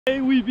Hey,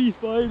 we be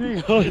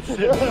fighting. Oh, it's ew.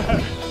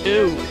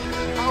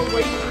 How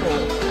wasteful.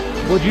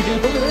 What'd you do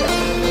over there?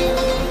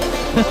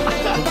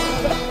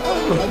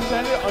 I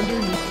set it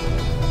underneath.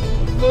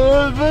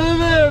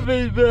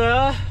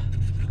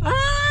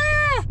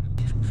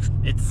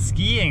 It's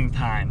skiing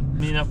time.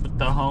 Meet up with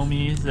the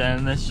homies,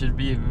 and this should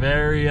be a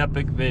very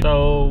epic video.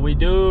 So we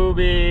do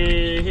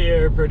be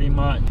here pretty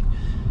much.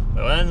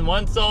 But then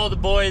once all the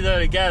boys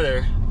are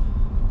together,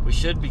 we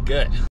should be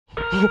good.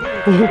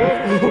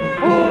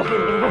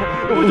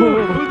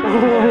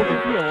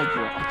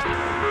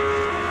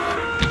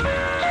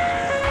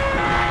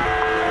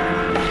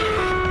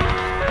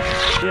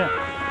 Yeah,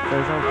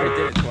 that's okay. I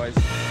did it twice.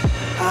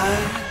 I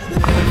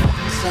live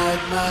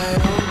inside my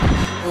own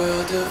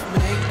world of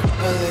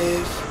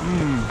make-believe.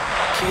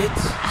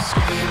 Kids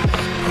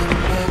screaming in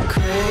their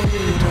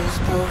cradles,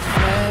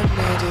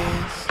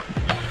 profanities.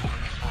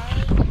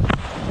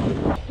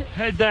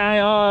 Hey,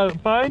 the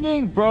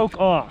binding broke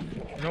off.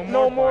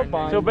 No more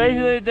binding. So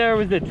basically there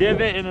was a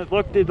divot and it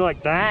looked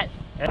like that.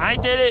 And I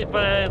did it,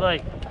 but I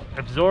like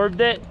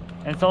absorbed it,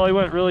 and so I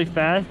went really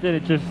fast and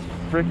it just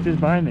fricked his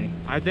binding.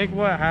 I think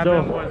what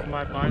happened was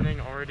my binding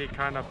already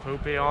kind of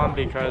poopy on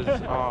because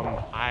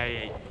I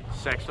ate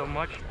sex so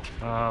much.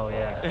 Oh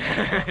yeah.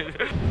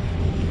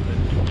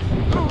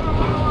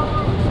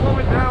 Slow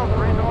it down,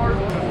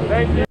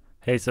 retard.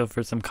 Hey, so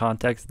for some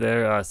context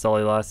there,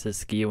 Sully lost his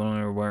ski when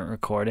we weren't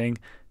recording,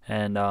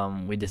 and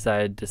we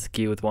decided to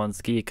ski with one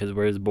ski because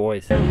we're his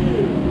boys.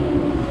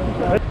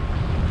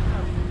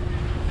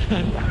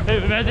 Hey,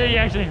 imagine he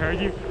actually heard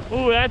you.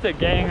 Ooh, that's a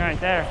gang right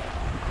there.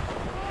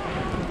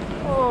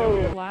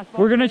 Oh.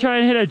 We're gonna try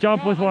and hit a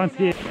jump with one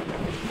ski.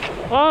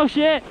 Oh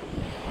shit!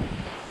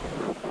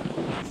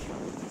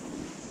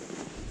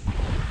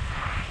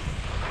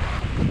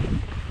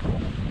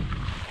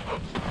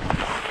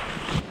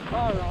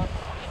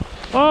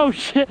 Oh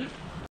shit!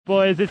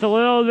 Boys, it's a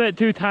little bit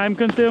too time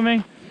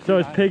consuming, so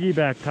it's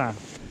piggyback time.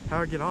 How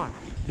do I get on?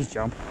 Just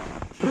jump.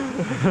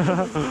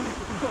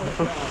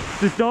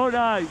 Just don't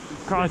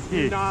cross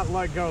ski. Do not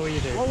let go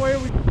either. What way are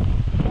we?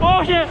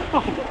 Oh shit!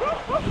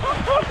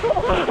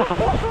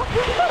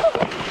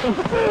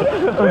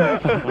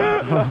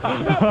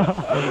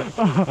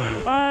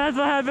 That's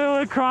what happened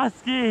with cross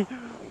ski.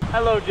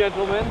 Hello,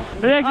 gentlemen.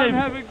 I'm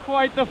having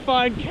quite the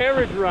fine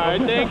carriage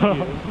ride. Thank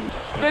you.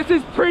 This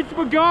is Prince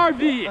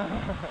McGarvey.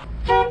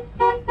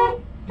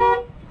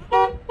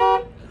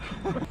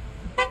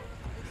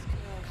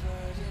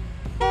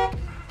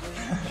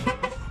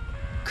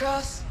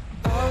 Cross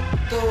out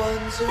the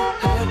ones who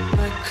hurt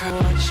my car,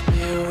 watch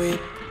me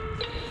weep.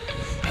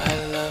 I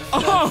love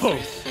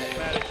everything.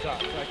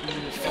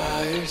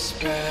 Fire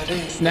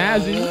spreading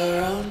Snazzy. all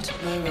around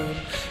my room.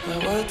 My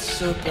world's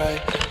so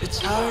bright, it's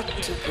hard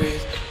to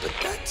breathe, but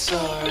that's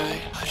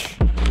alright. Hush.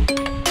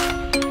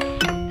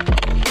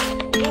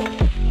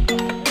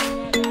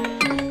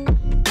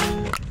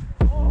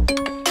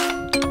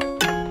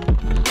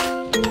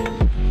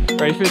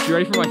 Ready for this? You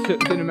ready for my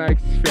cinematic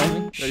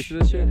filming? Ready for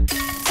this shit?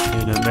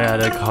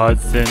 Cinematic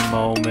Hudson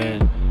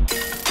moment.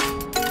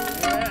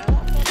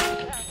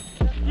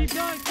 Keep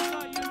going,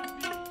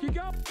 keep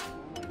going.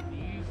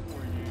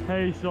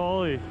 Hey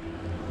Sully,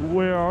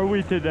 where are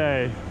we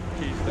today?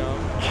 Keystone.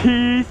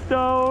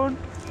 Keystone?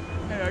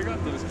 Hey, I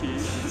got those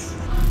keys.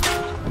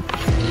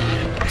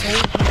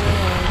 Take my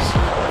eyes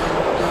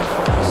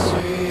off this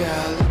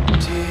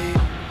reality.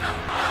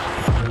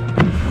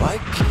 Why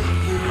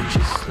can't you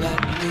just let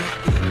me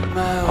eat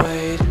my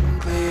weight in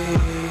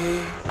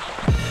glee?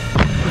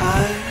 I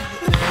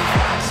live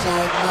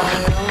inside my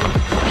own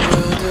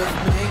world of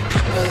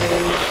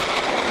make-believe.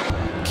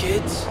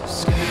 Kids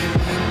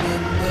screaming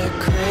in their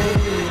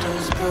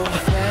cradles,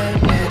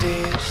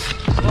 profanities.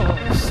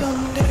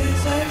 Some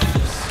days I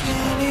feel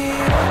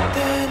skinnier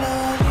than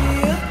all the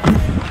other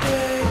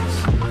days.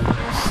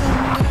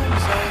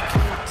 Sometimes I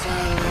can't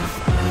tell if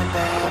my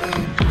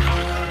body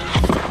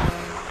belongs to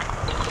me.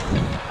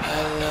 I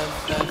love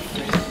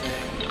everything.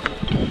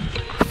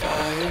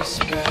 Fire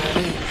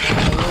spreading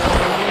all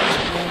around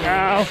me.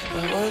 Ow.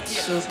 My world's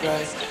so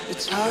bright,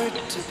 it's hard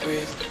to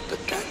breathe, but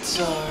that's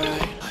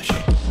alright. Hush.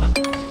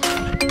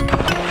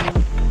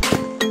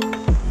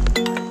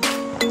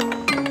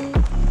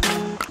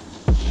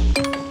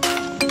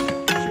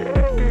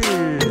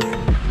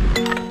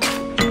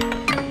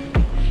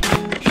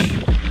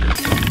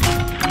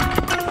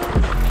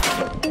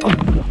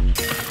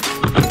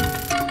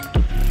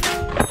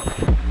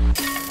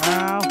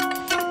 Ow.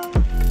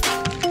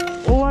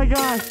 Oh my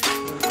gosh.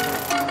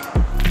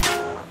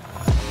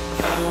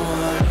 I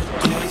wanna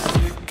taste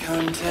your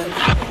content,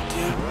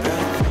 deep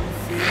breath and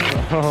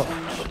feel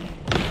attention.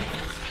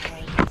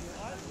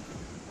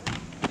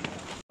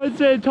 It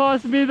said,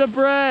 toss me the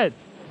bread.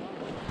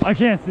 I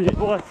can't see it.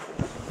 What?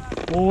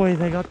 Boy,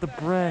 they got the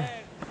bread.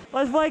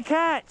 Let's play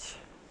catch.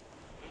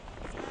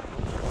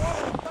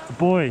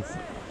 Boys,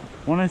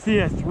 want to see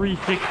a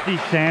 360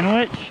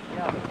 sandwich?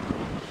 Yeah.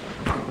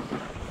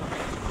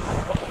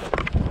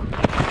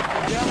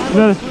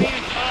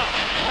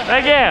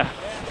 Thank you.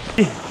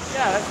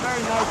 Yeah, that's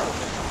very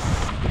nice.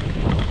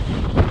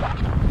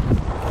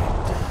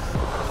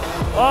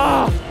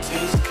 Oh!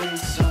 Taste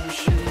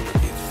consumption.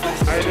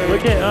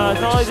 Look at,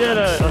 Sully did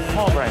a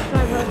small break.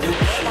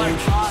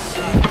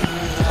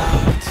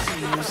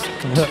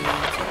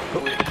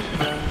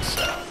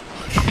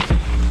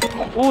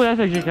 Oh, that's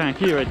actually kind of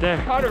cute right there.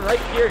 Caught it right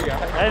here,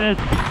 guys. And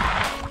it's...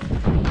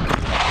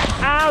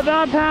 Ow,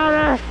 the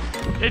powder!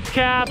 It's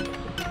Cap.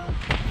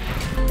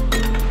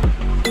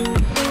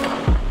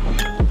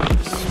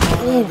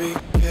 Wanna be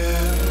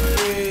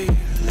carefree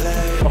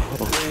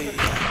lately.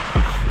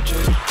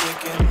 Just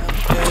picking up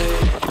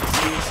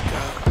daisies.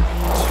 Got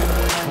too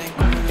many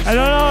I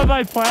don't know what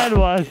my plan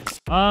was.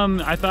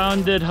 I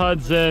founded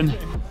Hudson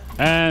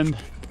and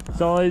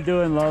Sully's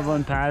doing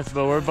Loveland Pass,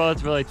 but we're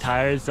both really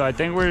tired, so I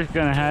think we're just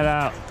gonna head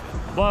out.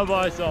 Bye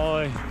bye,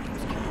 Sully.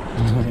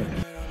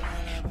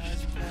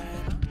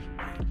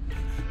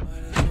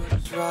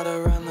 Ride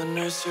around the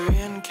nursery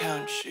and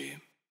count sheep.